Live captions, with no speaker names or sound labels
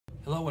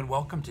Hello and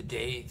welcome to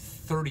day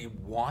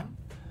 31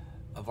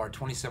 of our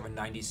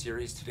 2790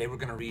 series. Today we're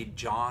going to read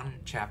John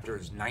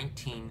chapters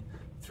 19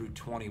 through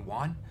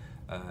 21.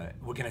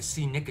 We're going to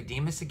see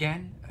Nicodemus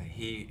again.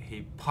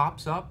 He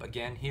pops up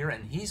again here,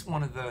 and he's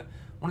one of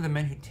the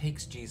men who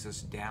takes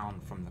Jesus down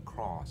from the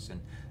cross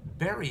and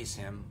buries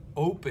him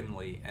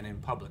openly and in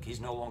public. He's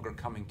no longer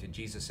coming to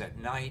Jesus at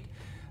night.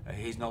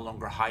 He's no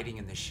longer hiding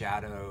in the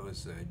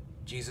shadows.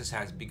 Jesus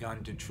has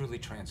begun to truly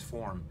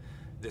transform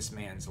this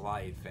man's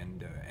life,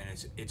 and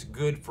it's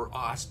good for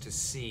us to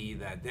see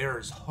that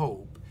there's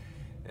hope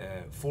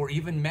for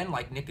even men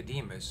like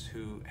Nicodemus,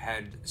 who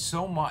had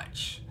so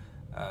much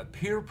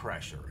peer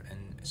pressure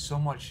and so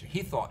much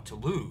he thought to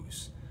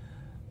lose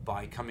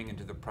by coming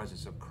into the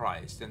presence of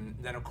Christ. And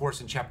then of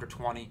course in chapter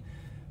 20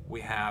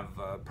 we have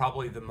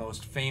probably the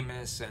most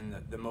famous and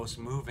the most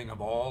moving of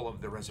all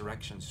of the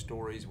resurrection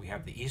stories. We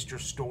have the Easter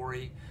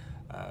story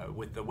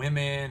with the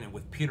women and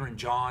with Peter and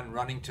John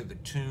running to the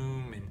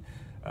tomb, and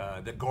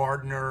the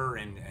gardener,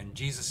 and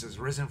Jesus is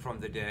risen from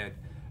the dead,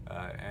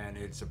 and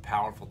it's a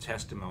powerful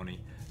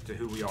testimony to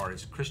who we are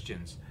as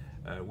Christians.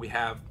 We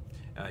have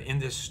in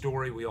this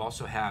story, we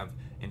also have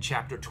in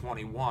chapter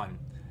 21,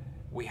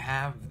 we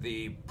have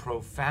the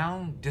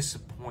profound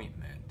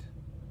disappointment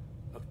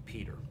of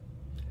Peter.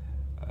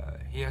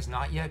 He has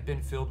not yet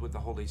been filled with the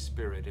Holy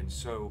Spirit, and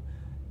so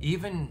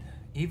even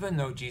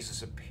though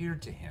Jesus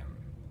appeared to him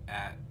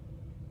at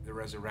the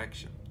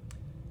resurrection,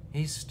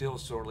 he's still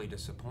sorely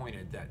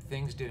disappointed that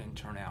things didn't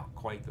turn out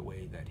quite the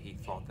way that he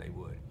thought they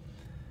would.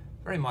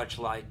 Very much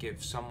like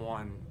if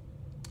someone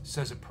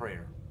says a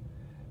prayer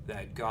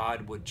that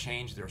God would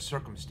change their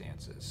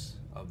circumstances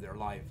of their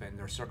life, and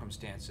their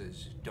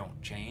circumstances don't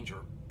change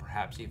or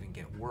perhaps even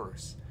get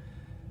worse.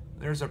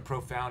 There's a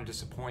profound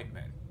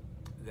disappointment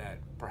that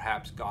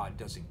perhaps God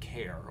doesn't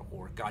care,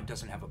 or God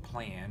doesn't have a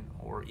plan,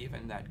 or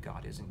even that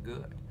God isn't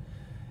good.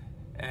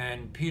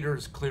 And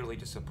Peter's clearly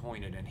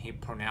disappointed, and he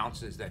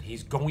pronounces that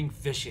he's going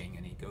fishing,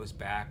 and he goes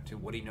back to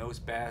what he knows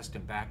best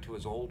and back to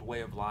his old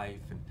way of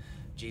life. And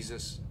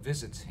Jesus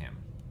visits him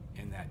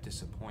in that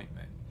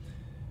disappointment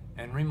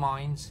and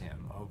reminds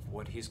him of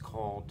what he's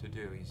called to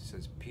do. He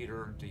says,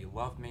 "Peter, do you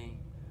love me?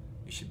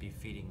 You should be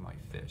feeding my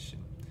fish."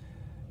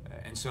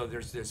 And so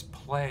there's this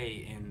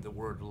play in the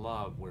word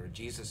love where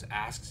Jesus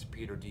asks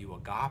Peter, "Do you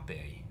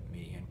agape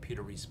me?" And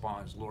Peter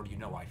responds, "Lord, you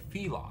know I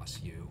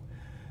philos you."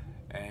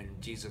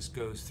 And Jesus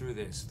goes through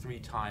this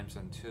 3 times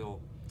until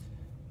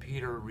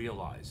Peter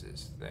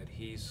realizes that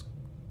he's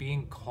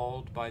being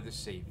called by the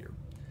Savior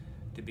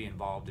to be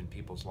involved in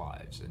people's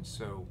lives. And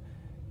so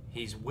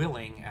he's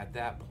willing at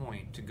that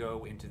point to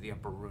go into the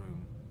upper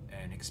room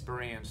and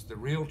experience the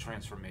real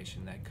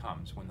transformation that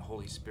comes when the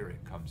Holy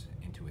Spirit comes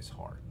into his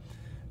heart.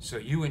 So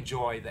you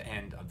enjoy the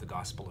end of the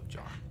Gospel of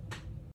John.